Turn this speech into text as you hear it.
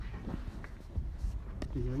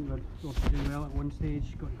Did you think you were obviously doing well at one stage,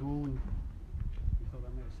 got a goal, and you thought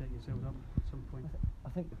that might have set yourselves up at some point?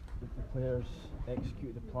 I think the players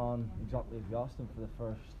executed the plan exactly as we asked them for the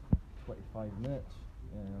first 25 minutes.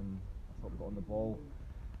 I thought we got on the ball.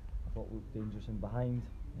 I thought we looked dangerous in behind.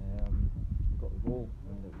 We got the goal,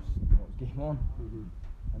 and it was game on.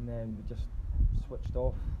 And then we just switched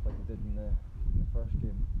off like we did in the first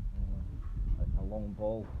game. A long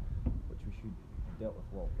ball, which we should have dealt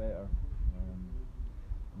with a lot better.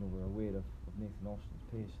 We're aware of Nathan Austin's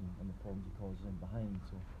pace and the problems he causes in behind,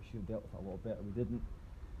 so we should have dealt with it a lot better. We didn't.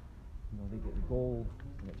 They get the goal,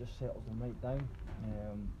 and it just settles them right down.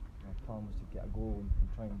 Our plan was to get a goal and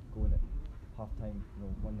try and go in at half time,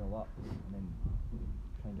 1-0 up, and then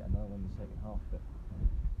try and get another one in the second half. But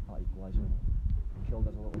that equaliser killed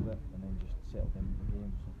us a little bit, and then just settled them in the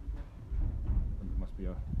game. So. It must be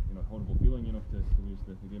a horrible feeling, to lose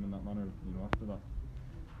the game in that manner, after that.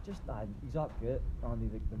 Just exactly it, Andy.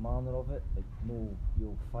 The manner of it, like no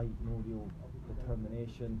real fight, no real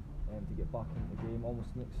determination to get back into the game. Almost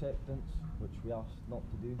an acceptance, which we asked not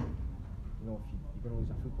to do. If you're going to lose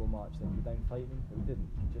a football match, then go down fighting. But we didn't.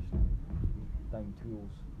 We just down tools.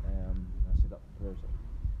 I said that to players.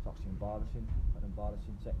 It's actually embarrassing. An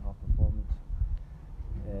embarrassing second half performance.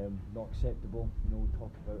 Not acceptable. We talk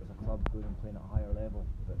about as a club going and playing at a higher level,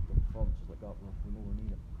 but the performances like that, we know we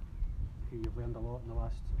need it. You've learned a lot in the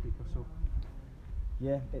last week or so.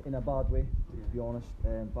 Yeah, in a bad way, to be honest,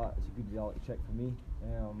 but it's a good reality check for me.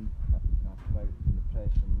 I've come out in the press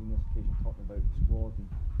on numerous occasions talking about the squad and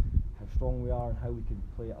how strong we are and how we can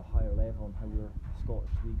play at a higher level and how we're a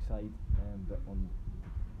Scottish League side. But on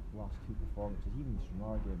the last two performances, even the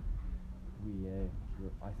Stranraer game,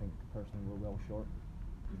 I think personally we're well short.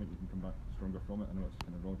 Do you think you can come back stronger from it? I know it's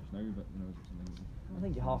kind of raw just now, but is it something? I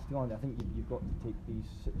think you have to, Andy. I think you've got to take these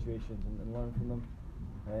situations and learn from them.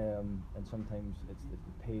 And sometimes it's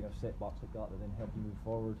the pain of setbacks like that then help you move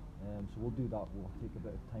forward. So we'll do that. We'll take a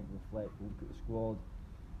bit of time to reflect. We'll look at the squad.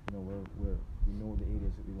 We know the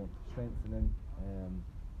areas that we want to strengthen in.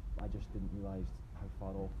 I just didn't realise how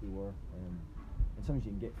far off we were. And sometimes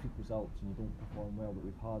you can get freak results and you don't perform well, but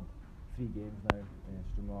we've had 3 games now,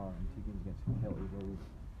 Stranraer, and 2 games against Kelty where we've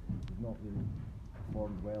not really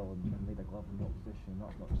performed well and laid a glove in the opposition, and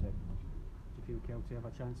that's not acceptable. Do you feel Kelty have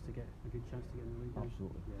a good chance to get in the league?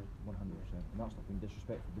 Absolutely, yeah, 100%. And that's not being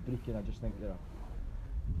disrespectful to Brechin. I just think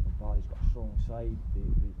Barry's got a strong side.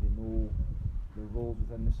 They know their roles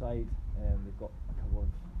within the side. They've got a couple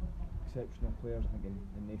of exceptional players. I think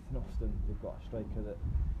in Nathan Austin, they've got a striker that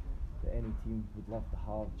any team would love to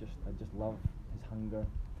have. I just love his hunger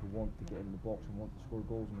to want to get in the box and want to score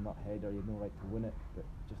goals. And with that header, he had no right to win it, but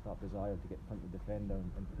just that desire to get in front of the defender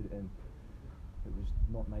and put it in. It was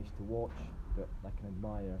not nice to watch, but I can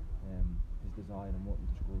admire his desire and wanting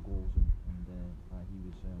to score goals, and he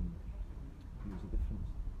was the difference.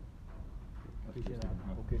 Appreciate that.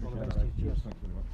 Okay, Cheers. Thank you very much.